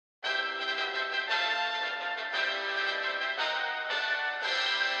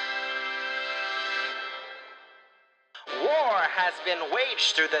war has been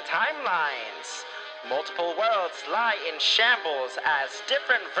waged through the timelines. Multiple worlds lie in shambles as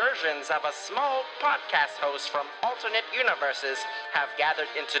different versions of a small podcast host from alternate universes have gathered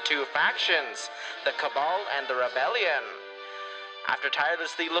into two factions, the Cabal and the Rebellion. After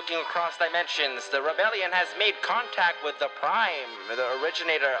tirelessly looking across dimensions, the Rebellion has made contact with the Prime, the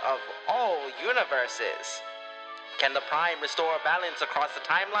originator of all universes. Can the Prime restore balance across the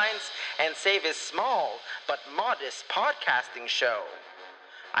timelines and save his small but modest podcasting show?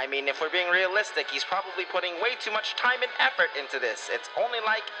 I mean, if we're being realistic, he's probably putting way too much time and effort into this. It's only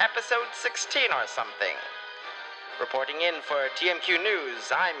like episode 16 or something. Reporting in for TMQ News,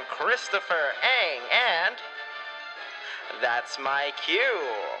 I'm Christopher Ang, and that's my cue.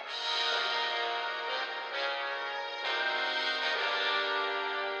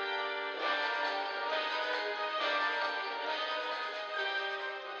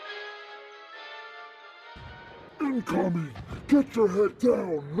 Incoming! Get your head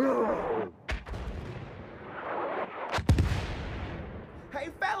down now! Hey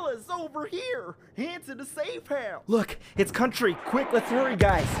fellas, over here! Into the safe house! Look, it's country. Quick, let's hurry,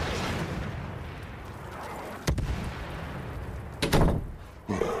 guys.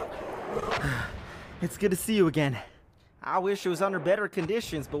 It's good to see you again. I wish it was under better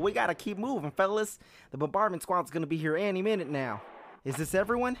conditions, but we gotta keep moving, fellas. The bombardment squad's gonna be here any minute now. Is this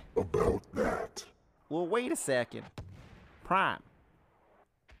everyone? About that. Well, wait a second. Prime,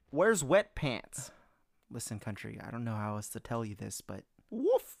 where's Wet Pants? Listen, country, I don't know how else to tell you this, but...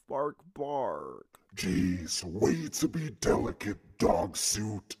 Woof, bark, bark. Jeez, way to be delicate, dog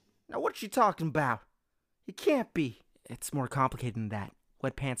suit. Now, what you talking about? It can't be. It's more complicated than that.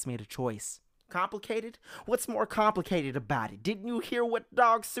 Wet Pants made a choice. Complicated? What's more complicated about it? Didn't you hear what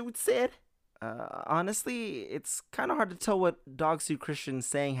Dog Suit said? Honestly, it's kind of hard to tell what Dog Suit Christian's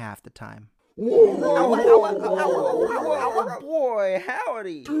saying half the time. Oh boy,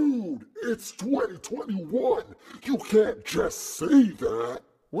 howdy. Dude, it's 2021. You can't just say that.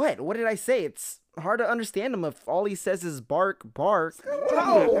 What? What did I say? It's hard to understand him if all he says is bark, bark.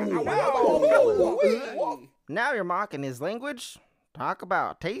 Now you're mocking his language? Talk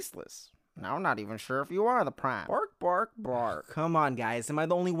about tasteless. Now I'm not even sure if you are the Prime. Bark, bark, bark. Come on, guys. Am I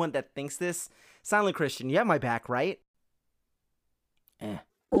the only one that thinks this? Silent Christian, you have my back, right?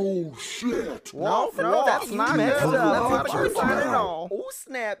 Oh shit! No, that's not it. That's not a good sign at all. Oh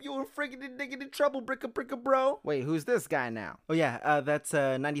snap, you in friggin' digging trouble, bricka bro. Wait, who's this guy now? Oh yeah, that's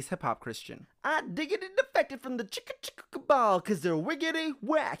 90s hip-hop Christian. I diggity defected from the chicka cabal, cause they're wiggity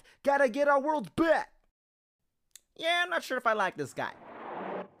whack. Gotta get our worlds back. Yeah, I'm not sure if I like this guy.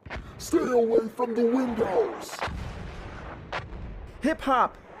 Stay away from the windows!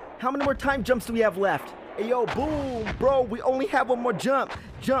 Hip-hop! How many more time jumps do we have left? Hey yo, boom, bro, we only have one more jump.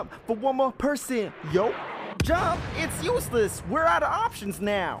 Jump for one more person. Yo, jump? It's useless. We're out of options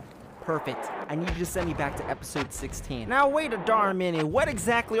now. Perfect. I need you to send me back to episode 16. Now wait a darn minute. What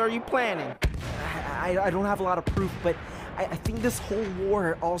exactly are you planning? I don't have a lot of proof, but I think this whole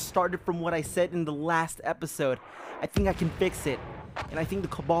war all started from what I said in the last episode. I think I can fix it. And I think the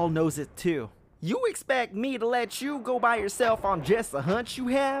Cabal knows it too. You expect me to let you go by yourself on just a hunch you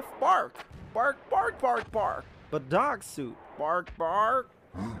have? Bark. Bark, bark, bark, bark. But Dog Suit, bark, bark.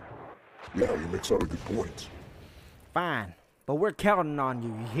 Yeah, you make some good points. Fine, but we're counting on you,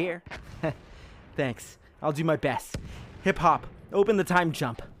 you hear? Thanks, I'll do my best. Hip-hop, open the time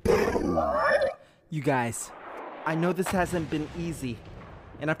jump. You guys, I know this hasn't been easy,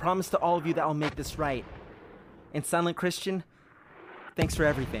 and I promise to all of you that I'll make this right. And Silent Christian, thanks for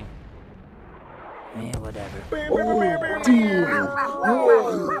everything. Yeah, whatever.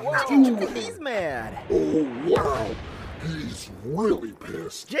 He's mad. Oh, wow. He's really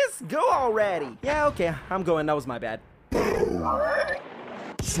pissed. Just go already. Yeah, okay, I'm going. That was my bad.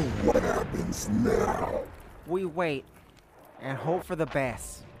 So what happens now? We wait and hope for the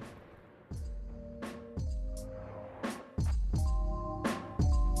best.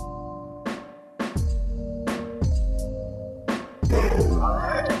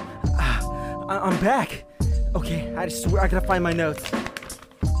 I'm back. Okay, I swear I gotta find my notes.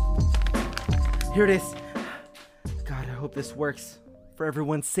 Here it is. God, I hope this works for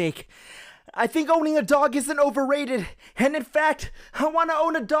everyone's sake. I think owning a dog isn't overrated. And in fact, I want to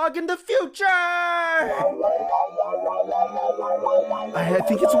own a dog in the future. I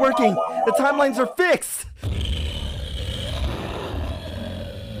think it's working. The timelines are fixed.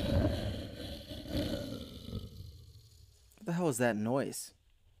 What the hell is that noise?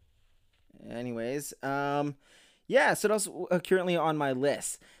 Anyways, Yeah, so that's currently on my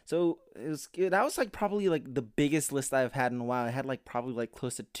list. So that was like probably like the biggest list I've had in a while. I had like probably like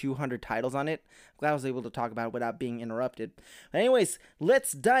close to 200 titles on it. I'm glad I was able to talk about it without being interrupted. But anyways,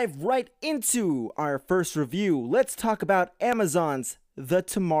 let's dive right into our first review. Let's talk about Amazon's The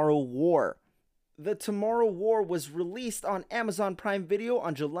Tomorrow War. The Tomorrow War was released on Amazon Prime Video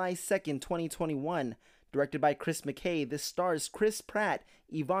on July 2nd, 2021. Directed by Chris McKay, this stars Chris Pratt,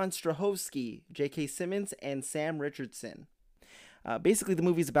 Yvonne Strahovski, J.K. Simmons, and Sam Richardson. Basically, the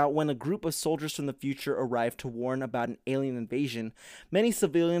movie is about when a group of soldiers from the future arrive to warn about an alien invasion. Many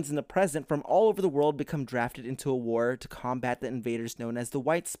civilians in the present from all over the world become drafted into a war to combat the invaders known as the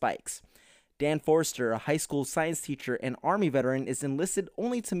White Spikes. Dan Forrester, a high school science teacher and Army veteran, is enlisted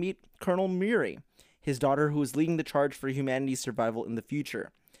only to meet Colonel Muri, his daughter who is leading the charge for humanity's survival in the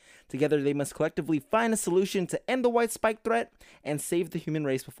future. Together, they must collectively find a solution to end the White Spike threat and save the human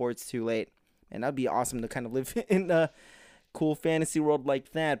race before it's too late. And that'd be awesome to kind of live in a cool fantasy world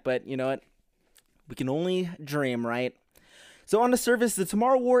like that, but you know what? We can only dream, right? So on the surface, The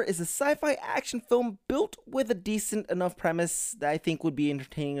Tomorrow War is a sci-fi action film built with a decent enough premise that I think would be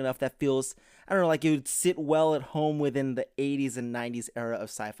entertaining enough that feels, I don't know, like it would sit well at home within the 80s and 90s era of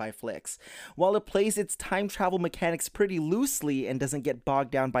sci-fi flicks. While it plays its time travel mechanics pretty loosely and doesn't get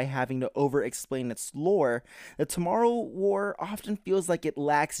bogged down by having to over-explain its lore, The Tomorrow War often feels like it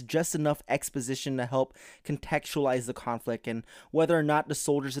lacks just enough exposition to help contextualize the conflict and whether or not the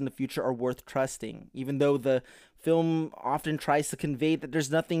soldiers in the future are worth trusting, even though the film often tries to convey that there's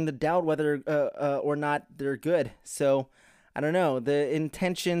nothing to doubt whether or not they're good. So, I don't know. The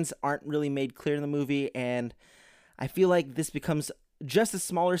intentions aren't really made clear in the movie, and I feel like this becomes just a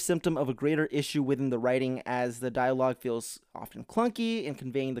smaller symptom of a greater issue within the writing, as the dialogue feels often clunky in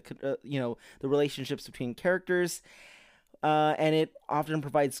conveying the the relationships between characters, and it often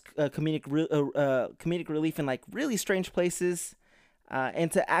provides comedic relief in like really strange places.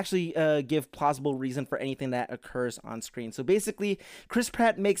 And to actually give plausible reason for anything that occurs on screen. So basically, Chris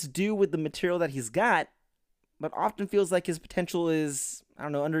Pratt makes do with the material that he's got, but often feels like his potential is, I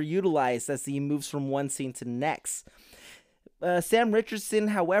don't know, underutilized as he moves from one scene to the next. Sam Richardson,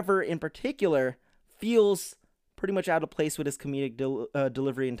 however, in particular, feels pretty much out of place with his comedic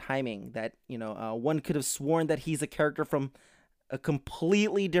delivery and timing. That, one could have sworn that he's a character from a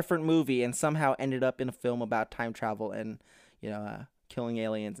completely different movie and somehow ended up in a film about time travel and, killing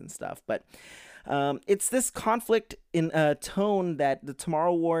aliens and stuff. But it's this conflict in tone that The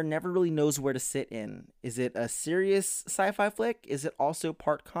Tomorrow War never really knows where to sit in. Is it a serious sci-fi flick? Is it also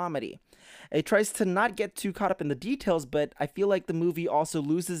part comedy? It tries to not get too caught up in the details, but I feel like the movie also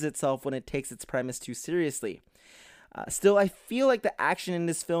loses itself when it takes its premise too seriously. Still, I feel like the action in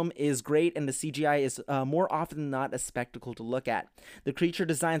this film is great, and the CGI is more often than not a spectacle to look at. The creature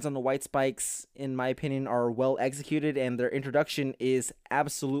designs on the White Spikes, in my opinion, are well executed, and their introduction is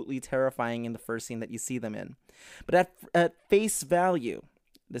absolutely terrifying in the first scene that you see them in. But at face value,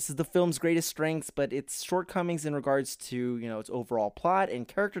 this is the film's greatest strengths, but its shortcomings in regards to, its overall plot and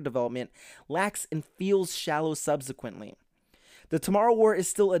character development lacks and feels shallow subsequently. The Tomorrow War is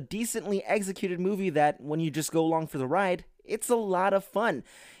still a decently executed movie that, when you just go along for the ride, it's a lot of fun,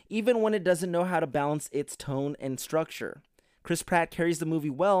 even when it doesn't know how to balance its tone and structure. Chris Pratt carries the movie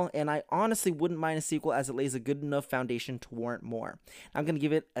well, and I honestly wouldn't mind a sequel as it lays a good enough foundation to warrant more. I'm going to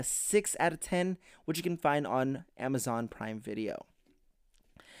give it a 6 out of 10, which you can find on Amazon Prime Video.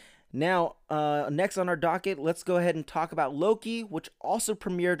 Now, next on our docket, let's go ahead and talk about Loki, which also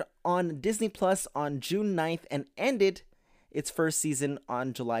premiered on Disney Plus on June 9th and ended its first season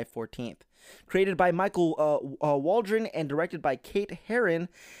on July 14th. Created by Michael Waldron and directed by Kate Herron,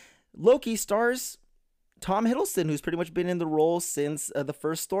 Loki stars Tom Hiddleston, who's pretty much been in the role since the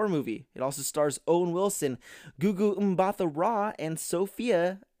first Thor movie. It also stars Owen Wilson, Gugu Mbatha-Raw, and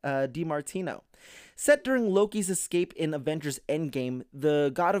Sophia DiMartino. Set during Loki's escape in Avengers Endgame,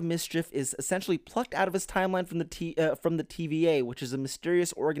 the God of Mischief is essentially plucked out of his timeline from the TVA, which is a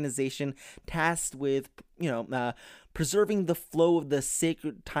mysterious organization tasked with, preserving the flow of the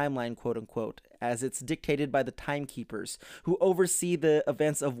sacred timeline, quote unquote, as it's dictated by the Timekeepers, who oversee the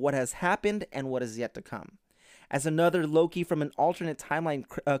events of what has happened and what is yet to come. As another Loki from an alternate timeline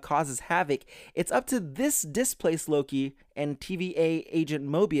causes havoc, it's up to this displaced Loki and TVA agent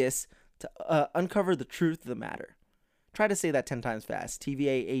Mobius to uncover the truth of the matter. Try to say that 10 times fast.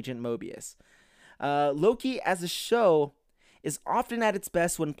 TVA agent Mobius. Loki as a show is often at its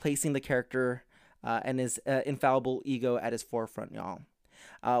best when placing the character and his infallible ego at his forefront, y'all.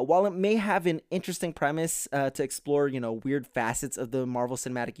 While it may have an interesting premise to explore, weird facets of the Marvel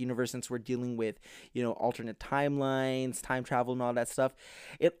Cinematic Universe, since we're dealing with, alternate timelines, time travel, and all that stuff,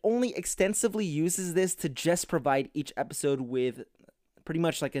 it only extensively uses this to just provide each episode with pretty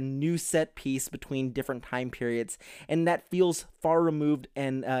much like a new set piece between different time periods, and that feels far removed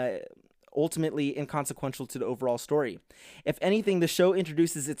and ultimately inconsequential to the overall story. If anything, the show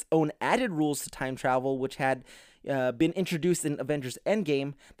introduces its own added rules to time travel, which had been introduced in Avengers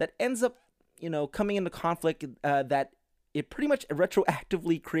Endgame, that ends up, coming into conflict that it pretty much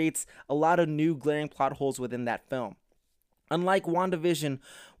retroactively creates a lot of new glaring plot holes within that film. Unlike WandaVision,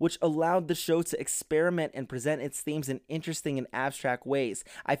 which allowed the show to experiment and present its themes in interesting and abstract ways,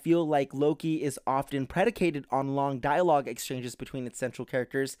 I feel like Loki is often predicated on long dialogue exchanges between its central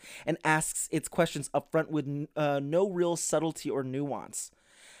characters and asks its questions upfront with no real subtlety or nuance.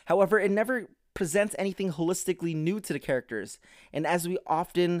 However, it never presents anything holistically new to the characters, and as we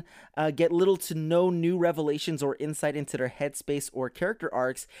often get little to no new revelations or insight into their headspace or character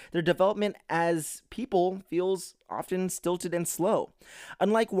arcs, their development as people feels often stilted and slow.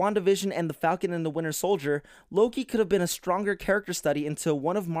 Unlike WandaVision and The Falcon and the Winter Soldier, Loki could have been a stronger character study into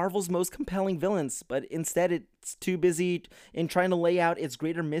one of Marvel's most compelling villains, but instead it's too busy in trying to lay out its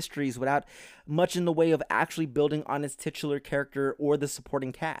greater mysteries without much in the way of actually building on its titular character or the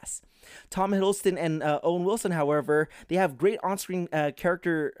supporting cast. Tom Hiddleston and Owen Wilson, however, they have great on-screen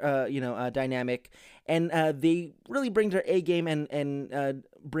character dynamic, and they really bring their A game and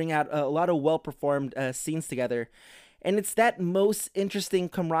bring out a lot of well-performed scenes together. And it's that most interesting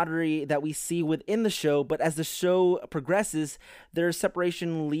camaraderie that we see within the show, but as the show progresses, their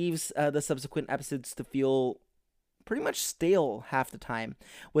separation leaves the subsequent episodes to feel pretty much stale half the time,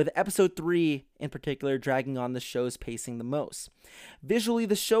 with episode 3 in particular dragging on the show's pacing the most. Visually,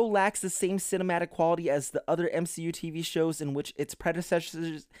 the show lacks the same cinematic quality as the other MCU TV shows, in which its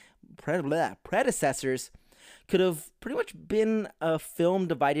predecessors could have pretty much been a film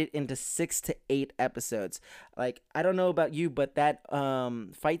divided into 6 to 8 episodes. Like, I don't know about you, but that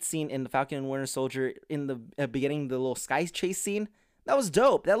fight scene in The Falcon and Winter Soldier in the beginning, the little sky chase scene, that was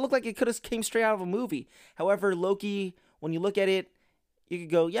dope. That looked like it could have came straight out of a movie. However, Loki, when you look at it, you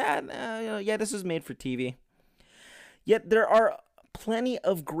could go, yeah, this was made for TV. Yet there are plenty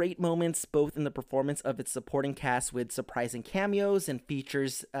of great moments, both in the performance of its supporting cast with surprising cameos and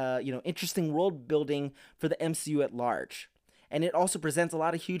features, interesting world building for the MCU at large. And it also presents a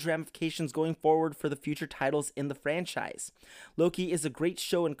lot of huge ramifications going forward for the future titles in the franchise. Loki is a great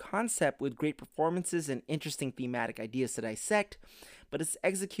show in concept with great performances and interesting thematic ideas to dissect, but its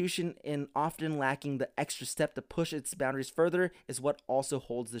execution in often lacking the extra step to push its boundaries further is what also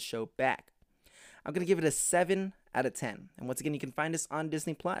holds the show back. I'm going to give it a 7 out of 10. And once again, you can find us on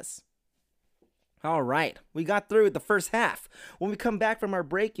Disney+. All right, we got through the first half. When we come back from our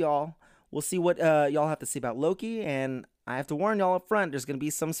break, y'all, we'll see what y'all have to say about Loki, and I have to warn y'all up front, there's going to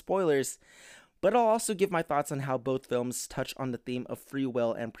be some spoilers, but I'll also give my thoughts on how both films touch on the theme of free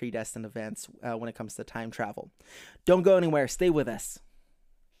will and predestined events when it comes to time travel. Don't go anywhere, stay with us.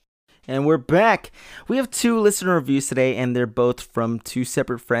 And we're back. We have 2 listener reviews today, and they're both from 2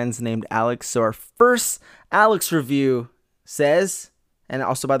 separate friends named Alex. So our first Alex review says, and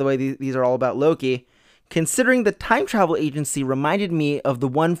also, by the way, these are all about Loki, considering the time travel agency reminded me of the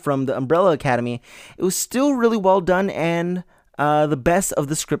one from the Umbrella Academy, it was still really well done and the best of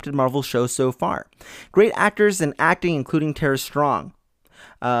the scripted Marvel shows so far. Great actors and acting, including Tara Strong.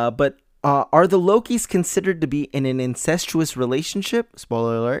 But are the Lokis considered to be in an incestuous relationship?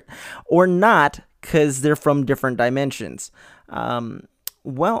 Spoiler alert. Or not, because they're from different dimensions?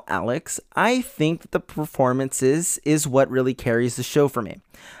 Well, Alex, I think that the performances is what really carries the show for me.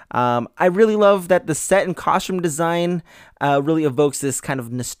 I really love that the set and costume design really evokes this kind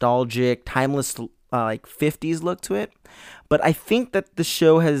of nostalgic, timeless, like 50s look to it. But I think that the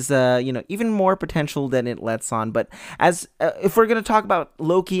show has, even more potential than it lets on. But as if we're gonna talk about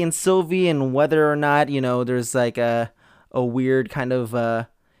Loki and Sylvie and whether or not there's like a weird kind of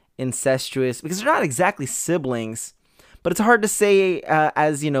incestuous, because they're not exactly siblings. But it's hard to say,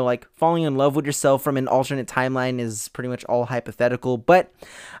 as like falling in love with yourself from an alternate timeline is pretty much all hypothetical. But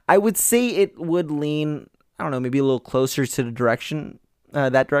I would say it would lean, I don't know, maybe a little closer to the direction,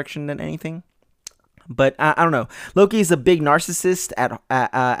 that direction than anything. But I don't know. Loki is a big narcissist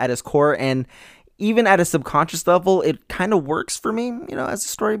at his core, and even at a subconscious level, it kind of works for me, as a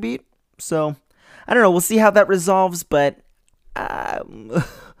story beat. So I don't know. We'll see how that resolves, but.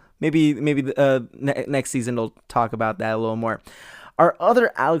 Maybe next season we'll talk about that a little more. Our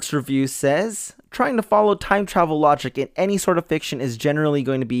other Alex review says, trying to follow time travel logic in any sort of fiction is generally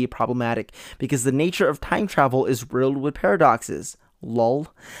going to be problematic because the nature of time travel is riddled with paradoxes. Lol.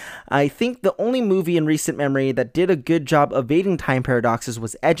 I think the only movie in recent memory that did a good job evading time paradoxes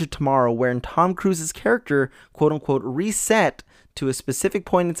was Edge of Tomorrow, wherein Tom Cruise's character, quote-unquote, reset to a specific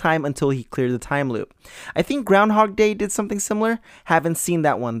point in time until he cleared the time loop. I think Groundhog Day did something similar. Haven't seen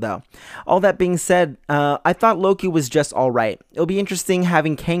that one though. All that being said, I thought Loki was just alright. It'll be interesting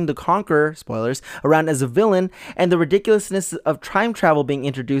having Kang the Conqueror, spoilers, around as a villain, and the ridiculousness of time travel being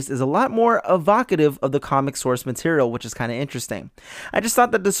introduced is a lot more evocative of the comic source material, which is kind of interesting. I just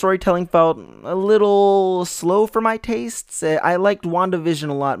thought that the storytelling felt a little slow for my tastes. I liked WandaVision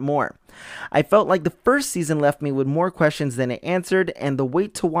a lot more. I felt like the first season left me with more questions than it answered, and the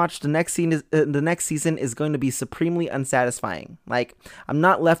wait to watch the next season is going to be supremely unsatisfying. Like, I'm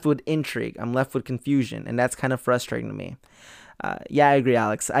not left with intrigue, I'm left with confusion, and that's kind of frustrating to me. Yeah, I agree,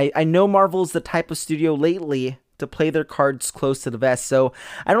 Alex. I know Marvel's the type of studio lately to play their cards close to the vest, so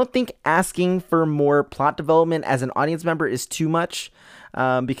I don't think asking for more plot development as an audience member is too much,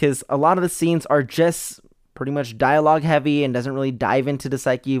 because a lot of the scenes are just pretty much dialogue heavy and doesn't really dive into the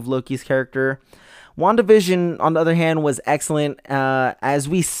psyche of Loki's character. WandaVision, on the other hand, was excellent, as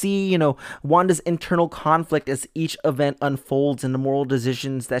we see, Wanda's internal conflict as each event unfolds and the moral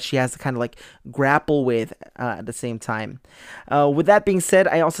decisions that she has to kind of like grapple with at the same time. With that being said,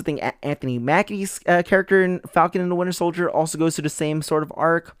 I also think Anthony Mackie's character in Falcon and the Winter Soldier also goes through the same sort of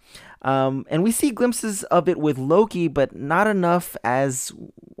arc. And we see glimpses of it with Loki, but not enough as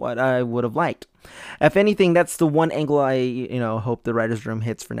what I would have liked. If anything, that's the one angle I, hope the writer's room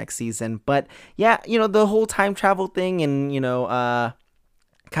hits for next season. But yeah, the whole time travel thing and,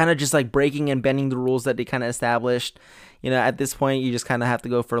 kind of just like breaking and bending the rules that they kind of established, at this point, you just kind of have to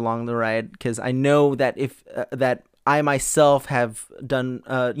go for along the ride. Because I know that if that I myself have done,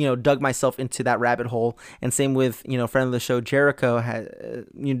 dug myself into that rabbit hole, and same with, friend of the show, Jericho,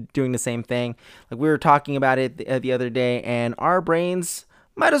 doing the same thing. Like, we were talking about it the other day, and our brains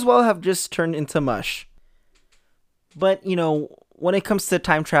might as well have just turned into mush. But, when it comes to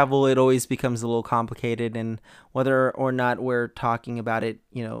time travel, it always becomes a little complicated, and whether or not we're talking about it,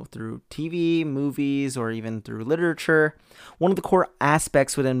 through TV, movies, or even through literature, one of the core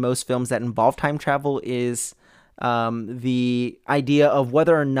aspects within most films that involve time travel is the idea of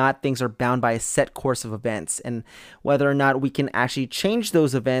whether or not things are bound by a set course of events, and whether or not we can actually change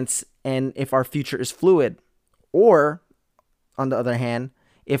those events, and if our future is fluid, or, on the other hand,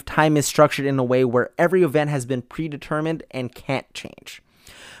 if time is structured in a way where every event has been predetermined and can't change.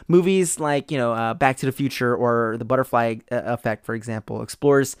 Movies like, Back to the Future or The Butterfly Effect, for example,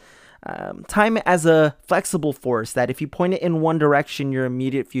 explores time as a flexible force that if you point it in one direction, your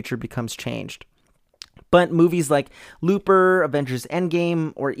immediate future becomes changed. But movies like Looper, Avengers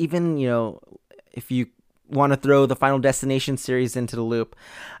Endgame, or even, if you want to throw the Final Destination series into the loop,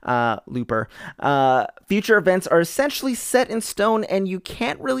 Looper, future events are essentially set in stone and you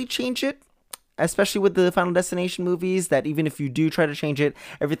can't really change it, especially with the Final Destination movies, that even if you do try to change it,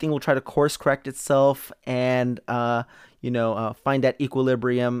 everything will try to course correct itself and, find that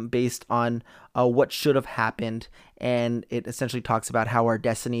equilibrium based on what should have happened. And it essentially talks about how our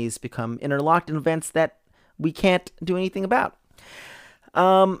destinies become interlocked in events that we can't do anything about.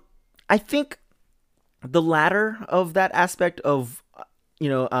 I think the latter of that aspect of,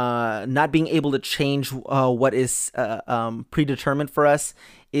 not being able to change what is predetermined for us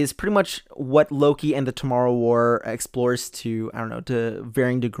is pretty much what Loki and the Tomorrow War explores to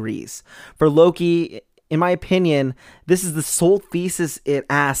varying degrees. For Loki, in my opinion, this is the sole thesis it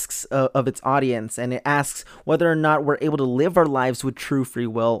asks of its audience, and it asks whether or not we're able to live our lives with true free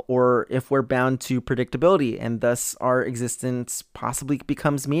will, or if we're bound to predictability, and thus our existence possibly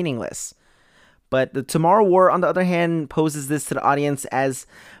becomes meaningless. But the Tomorrow War, on the other hand, poses this to the audience as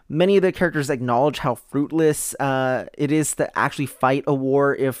many of the characters acknowledge how fruitless it is to actually fight a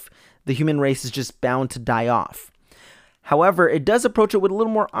war if the human race is just bound to die off. However, it does approach it with a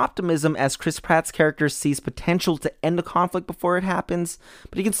little more optimism, as Chris Pratt's character sees potential to end the conflict before it happens,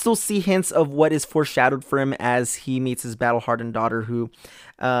 but he can still see hints of what is foreshadowed for him as he meets his battle-hardened daughter, who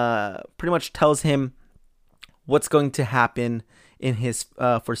pretty much tells him what's going to happen in his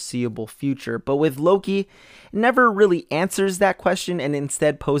foreseeable future. But with Loki, it never really answers that question, and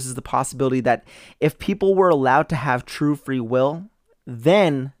instead poses the possibility that if people were allowed to have true free will,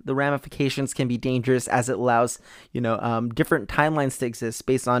 then the ramifications can be dangerous, as it allows, different timelines to exist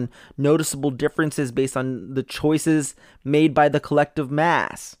based on noticeable differences based on the choices made by the collective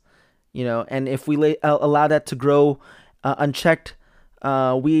mass, and if we allow that to grow unchecked,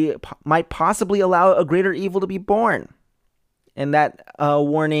 we might possibly allow a greater evil to be born. And that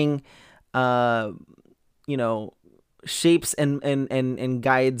warning, shapes and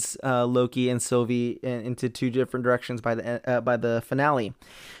guides Loki and Sylvie into two different directions by the finale.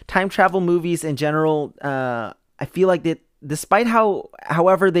 Time travel movies in general, I feel like that despite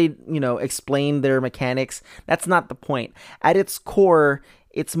however they explain their mechanics, that's not the point. At its core,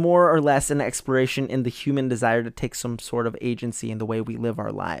 it's more or less an exploration in the human desire to take some sort of agency in the way we live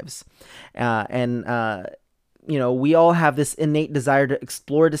our lives, and we all have this innate desire to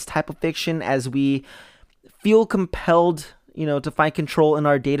explore this type of fiction as we feel compelled, to find control in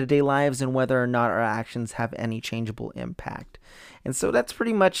our day-to-day lives and whether or not our actions have any changeable impact. And so that's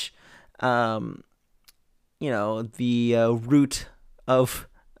pretty much, the root of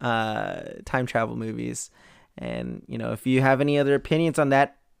time travel movies. And, if you have any other opinions on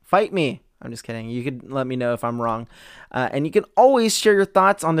that, fight me. I'm just kidding. You could let me know if I'm wrong. And you can always share your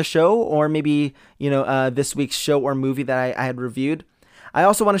thoughts on the show or maybe, this week's show or movie that I had reviewed. I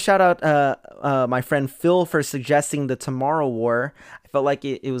also want to shout out my friend Phil for suggesting the Tomorrow War. I felt like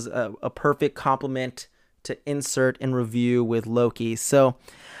it was a perfect complement to insert and review with Loki. So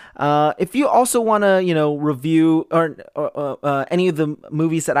if you also want to, review or any of the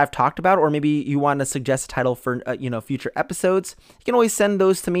movies that I've talked about, or maybe you want to suggest a title for, future episodes, you can always send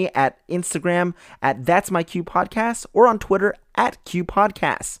those to me at Instagram at That's My Q Podcast or on Twitter at Q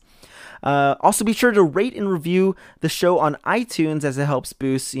Podcasts. Also be sure to rate and review the show on iTunes as it helps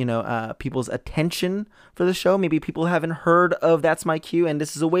boost, people's attention for the show. Maybe people haven't heard of That's My Q and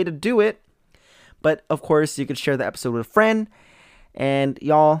this is a way to do it. But of course, you could share the episode with a friend. And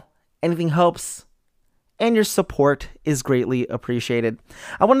y'all, anything helps, and your support is greatly appreciated.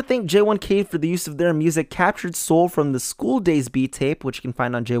 I want to thank J1K for the use of their music Captured Soul from the School Days beat tape, which you can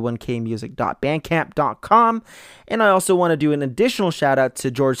find on j1kmusic.bandcamp.com. And I also want to do an additional shout out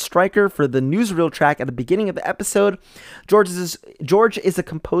to George Stryker for the newsreel track at the beginning of the episode. George is a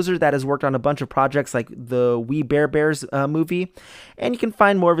composer that has worked on a bunch of projects like the We Bare Bears movie. And you can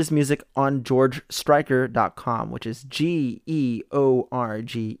find more of his music on georgestryker.com, which is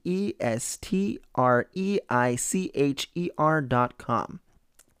GeorgeStreicher.com.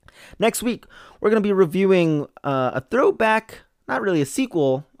 Next week, we're going to be reviewing a throwback, not really a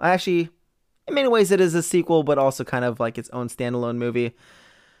sequel. Actually, in many ways it is a sequel, but also kind of like its own standalone movie.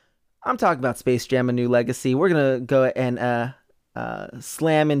 I'm talking about Space Jam: A New Legacy. We're going to go and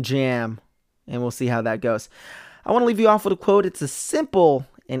slam and jam, and we'll see how that goes. I want to leave you off with a quote. It's a simple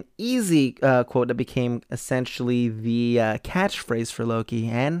and easy quote that became essentially the catchphrase for Loki.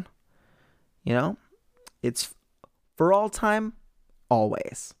 And, it's for all time,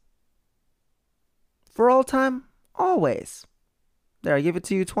 always. For all time, always. There, I give it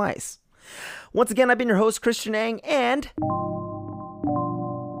to you twice. Once again, I've been your host, Christian Ang, and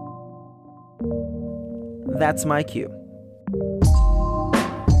that's my cue.